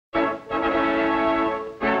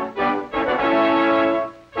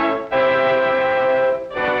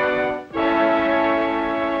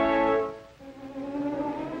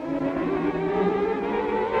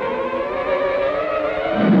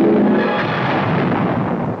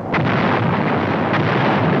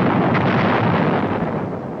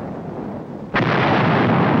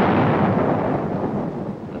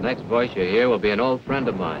voice you hear will be an old friend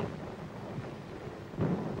of mine.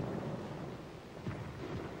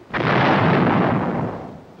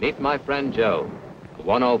 Meet my friend Joe, a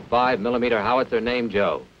 105mm howitzer named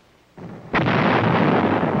Joe.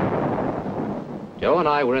 Joe and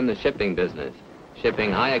I were in the shipping business,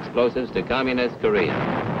 shipping high explosives to communist Korea.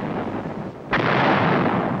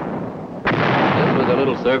 This was a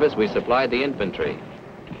little service we supplied the infantry.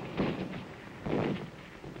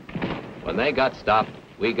 When they got stopped,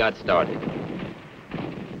 we got started.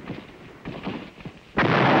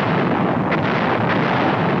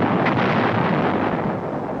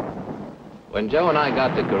 When Joe and I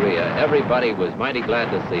got to Korea, everybody was mighty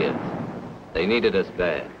glad to see us. They needed us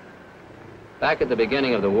bad. Back at the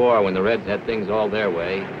beginning of the war, when the Reds had things all their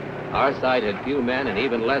way, our side had few men and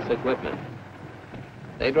even less equipment.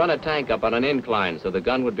 They'd run a tank up on an incline so the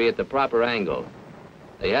gun would be at the proper angle.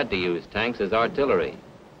 They had to use tanks as artillery.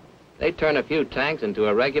 They'd turn a few tanks into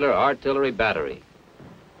a regular artillery battery.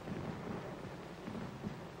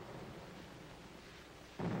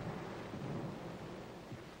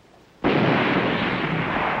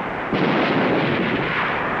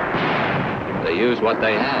 They used what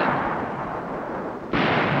they had.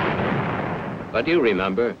 But you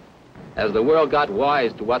remember, as the world got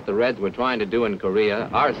wise to what the Reds were trying to do in Korea,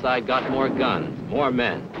 our side got more guns, more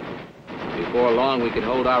men. Before long, we could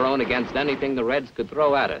hold our own against anything the Reds could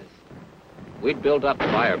throw at us. We'd built up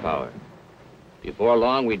firepower. Before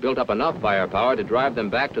long, we'd built up enough firepower to drive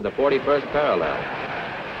them back to the 41st parallel.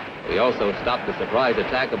 We also stopped the surprise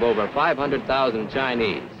attack of over 500,000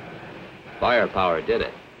 Chinese. Firepower did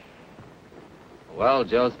it. Well,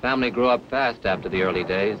 Joe's family grew up fast after the early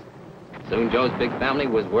days. Soon Joe's big family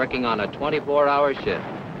was working on a 24-hour shift.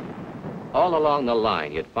 All along the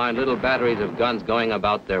line, you'd find little batteries of guns going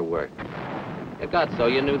about their work. It got so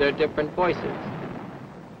you knew their different voices.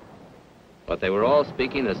 But they were all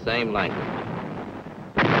speaking the same language.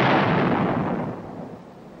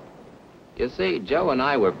 You see, Joe and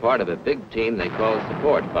I were part of a big team they called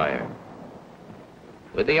support fire.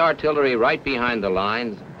 With the artillery right behind the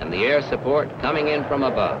lines and the air support coming in from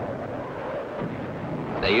above.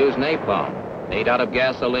 They used napalm, made out of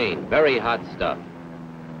gasoline, very hot stuff.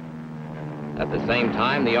 At the same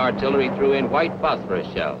time, the artillery threw in white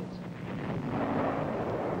phosphorus shells.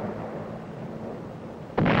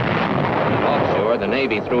 And offshore, the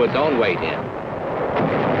Navy threw its own weight in.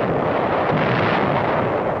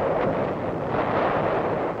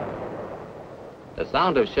 The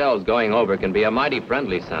sound of shells going over can be a mighty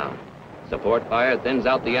friendly sound. Support fire thins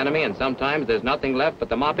out the enemy, and sometimes there's nothing left but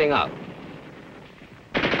the mopping up.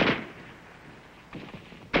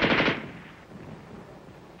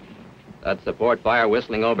 That support fire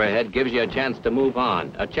whistling overhead gives you a chance to move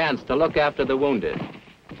on, a chance to look after the wounded.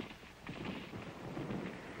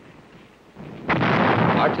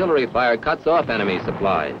 Artillery fire cuts off enemy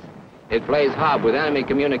supplies. It plays hob with enemy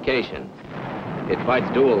communications. It fights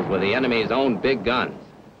duels with the enemy's own big guns.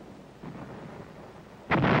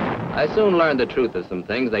 I soon learned the truth of some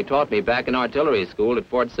things they taught me back in artillery school at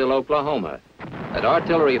Fort Sill, Oklahoma. That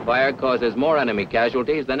artillery fire causes more enemy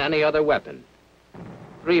casualties than any other weapon.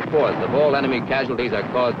 3/4 of all enemy casualties are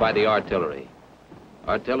caused by the artillery.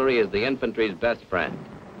 Artillery is the infantry's best friend.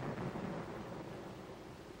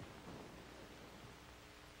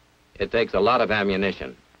 It takes a lot of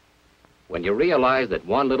ammunition. When you realize that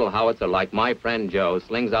one little howitzer like my friend Joe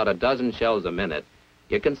slings out a dozen shells a minute,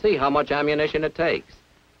 you can see how much ammunition it takes.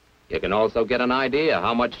 You can also get an idea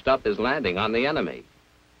how much stuff is landing on the enemy.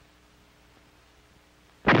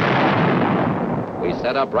 We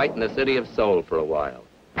set up right in the city of Seoul for a while.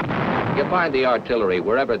 You find the artillery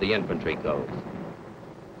wherever the infantry goes.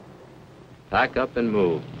 Pack up and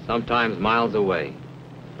move, sometimes miles away.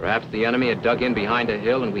 Perhaps the enemy had dug in behind a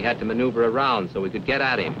hill and we had to maneuver around so we could get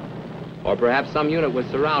at him. Or perhaps some unit was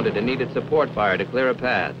surrounded and needed support fire to clear a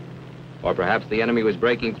path. Or perhaps the enemy was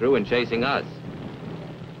breaking through and chasing us.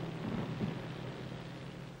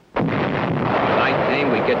 When night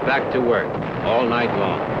came, we'd get back to work all night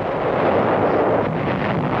long.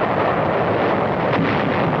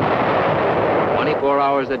 24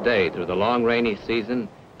 hours a day through the long rainy season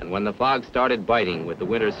and when the fog started biting with the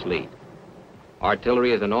winter sleet.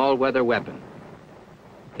 Artillery is an all-weather weapon.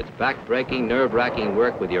 It's back-breaking, nerve-wracking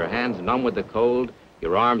work with your hands numb with the cold,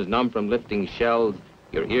 your arms numb from lifting shells,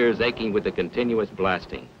 your ears aching with the continuous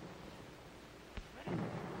blasting.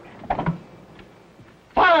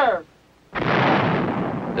 Fire!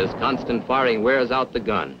 This constant firing wears out the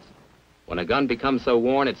guns. When a gun becomes so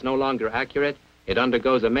worn it's no longer accurate, it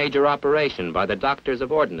undergoes a major operation by the doctors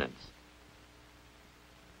of ordnance.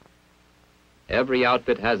 Every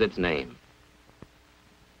outfit has its name.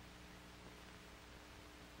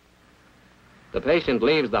 The patient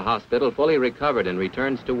leaves the hospital fully recovered and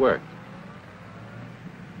returns to work.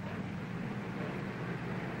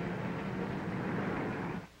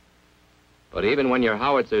 But even when your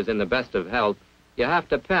howitzer's in the best of health, you have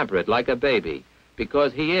to pamper it like a baby,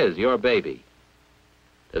 because he is your baby.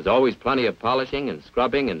 There's always plenty of polishing and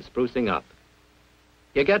scrubbing and sprucing up.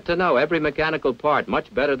 You get to know every mechanical part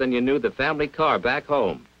much better than you knew the family car back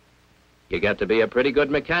home. You get to be a pretty good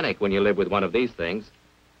mechanic when you live with one of these things.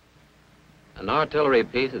 An artillery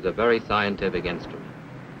piece is a very scientific instrument.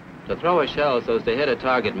 To throw a shell so as to hit a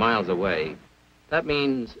target miles away, that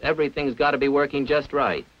means everything's got to be working just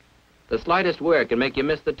right. The slightest wear can make you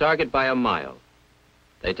miss the target by a mile.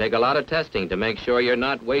 They take a lot of testing to make sure you're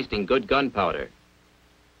not wasting good gunpowder.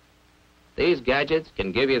 These gadgets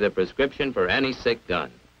can give you the prescription for any sick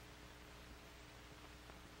gun.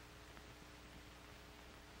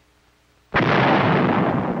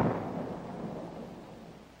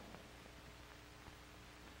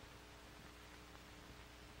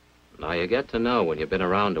 Now you get to know when you've been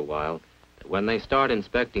around a while that when they start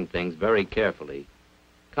inspecting things very carefully,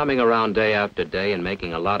 coming around day after day and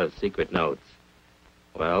making a lot of secret notes,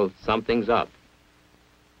 well, something's up.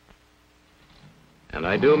 And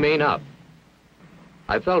I do mean up.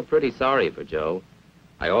 I felt pretty sorry for Joe.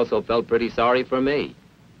 I also felt pretty sorry for me.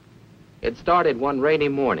 It started one rainy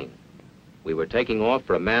morning. We were taking off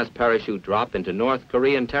for a mass parachute drop into North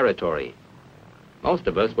Korean territory. Most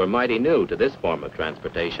of us were mighty new to this form of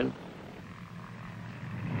transportation.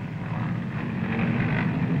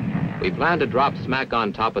 We planned to drop smack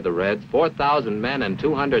on top of the Reds 4,000 men and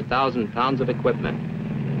 200,000 pounds of equipment.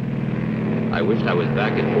 I wished I was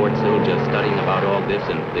back at Fort Sill just studying about all this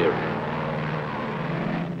in theory.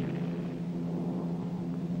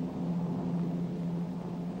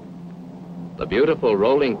 The beautiful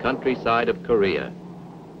rolling countryside of Korea.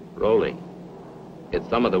 Rolling. It's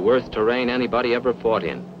some of the worst terrain anybody ever fought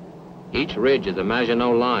in. Each ridge is a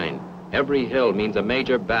Maginot line. Every hill means a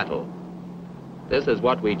major battle. This is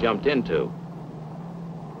what we jumped into.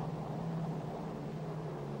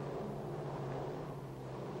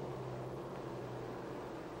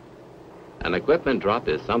 An equipment drop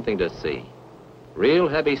is something to see. Real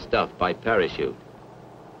heavy stuff by parachute.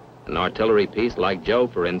 An artillery piece like Joe,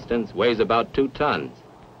 for instance, weighs about 2 tons.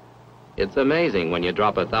 It's amazing when you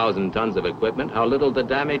drop 1,000 tons of equipment how little the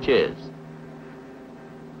damage is.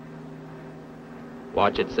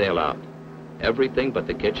 Watch it sail out. Everything but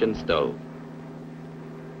the kitchen stove.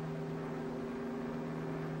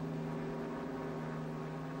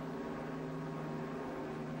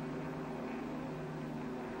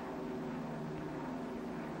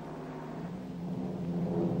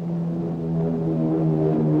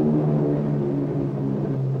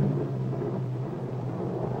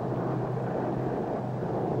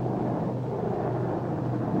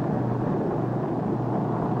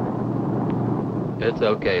 It's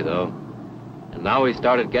okay, though. And now we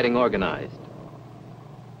started getting organized.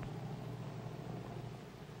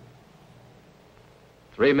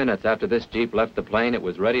 3 minutes after this Jeep left the plane, it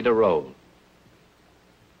was ready to roll.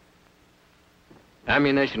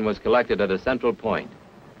 Ammunition was collected at a central point.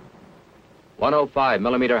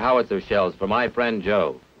 105mm howitzer shells for my friend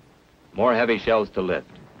Joe. More heavy shells to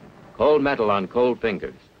lift. Cold metal on cold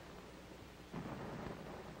fingers.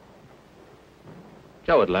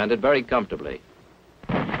 Joe had landed very comfortably.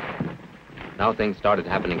 Now things started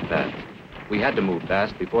happening fast. We had to move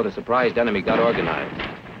fast before the surprised enemy got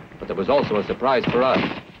organized. But there was also a surprise for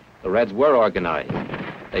us. The Reds were organized.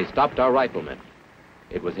 They stopped our riflemen.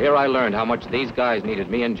 It was here I learned how much these guys needed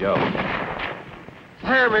me and Joe.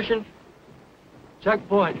 Fire mission.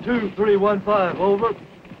 Checkpoint 2315, over.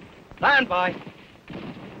 Stand by.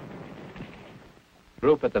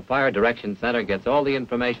 Group at the Fire Direction Center gets all the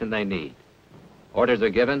information they need. Orders are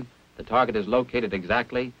given, the target is located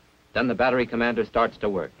exactly, then the battery commander starts to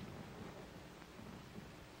work.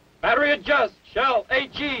 Battery adjust. Shell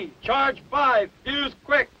HE. Charge 5. Fuse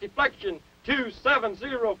quick. Deflection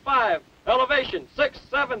 2705. Elevation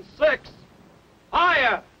 676.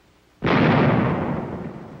 Higher!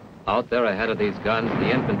 Out there ahead of these guns, the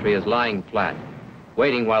infantry is lying flat,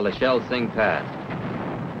 waiting while the shells sing past.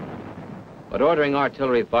 But ordering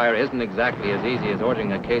artillery fire isn't exactly as easy as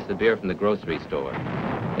ordering a case of beer from the grocery store.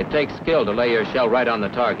 It takes skill to lay your shell right on the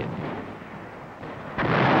target.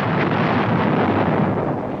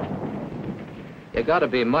 You gotta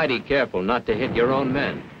be mighty careful not to hit your own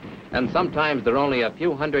men. And sometimes they're only a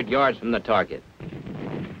few hundred yards from the target.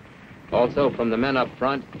 Also, from the men up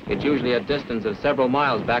front, it's usually a distance of several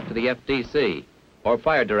miles back to the FDC, or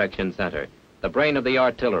Fire Direction Center, the brain of the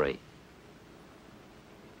artillery.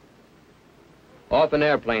 Often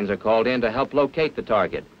airplanes are called in to help locate the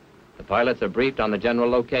target. The pilots are briefed on the general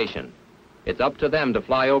location. It's up to them to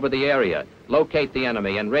fly over the area, locate the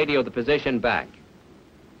enemy, and radio the position back.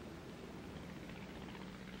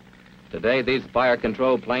 Today, these fire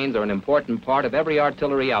control planes are an important part of every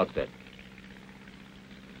artillery outfit.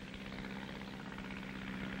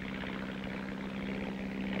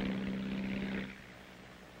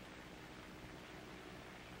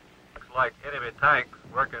 Looks like enemy tanks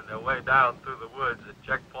working their way down through the woods at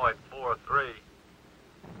checkpoint 4-3.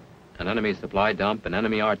 An enemy supply dump, an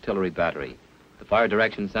enemy artillery battery. The Fire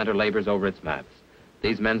Direction Center labors over its maps.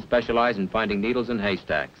 These men specialize in finding needles in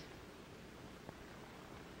haystacks.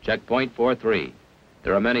 Checkpoint 4-3.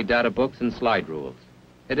 There are many data books and slide rules.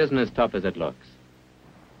 It isn't as tough as it looks.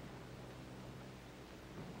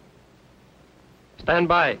 Stand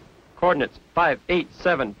by. Coordinates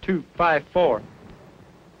 587254.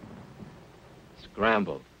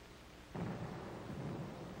 Scramble.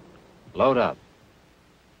 Load up.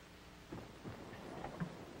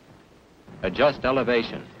 Adjust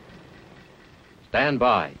elevation. Stand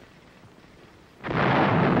by.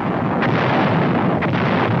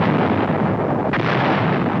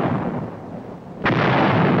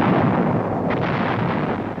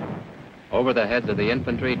 Over the heads of the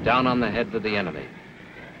infantry, down on the heads of the enemy.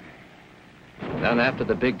 Then after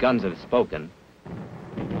the big guns have spoken...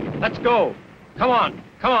 Let's go. Come on,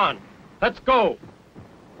 come on. Let's go.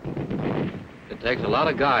 It takes a lot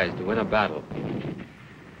of guys to win a battle.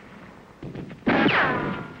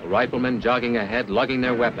 The riflemen jogging ahead, lugging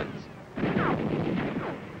their weapons.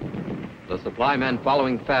 The supply men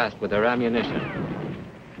following fast with their ammunition.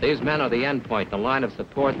 These men are the end point in a line of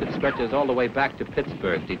support that stretches all the way back to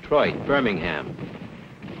Pittsburgh, Detroit, Birmingham.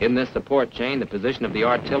 In this support chain, the position of the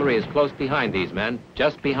artillery is close behind these men,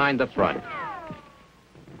 just behind the front.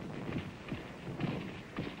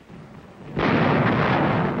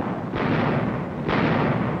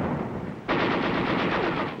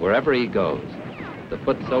 Wherever he goes, the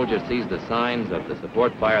foot soldier sees the signs of the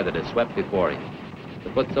support fire that has swept before him.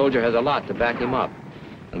 The foot soldier has a lot to back him up.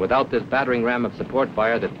 And without this battering ram of support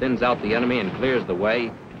fire that thins out the enemy and clears the way,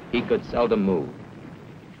 he could seldom move.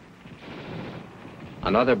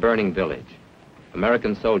 Another burning village.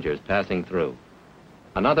 American soldiers passing through.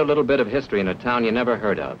 Another little bit of history in a town you never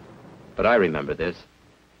heard of. But I remember this.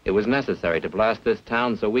 It was necessary to blast this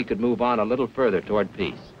town so we could move on a little further toward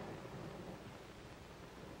peace.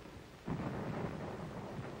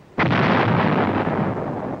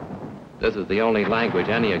 This is the only language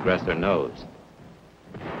any aggressor knows.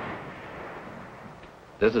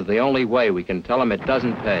 This is the only way we can tell them it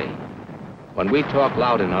doesn't pay. When we talk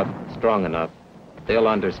loud enough, strong enough, they'll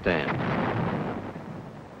understand.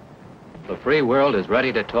 The free world is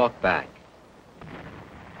ready to talk back.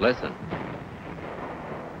 Listen.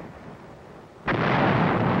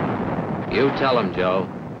 You tell them, Joe.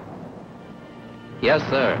 Yes,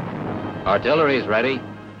 sir. Artillery's ready.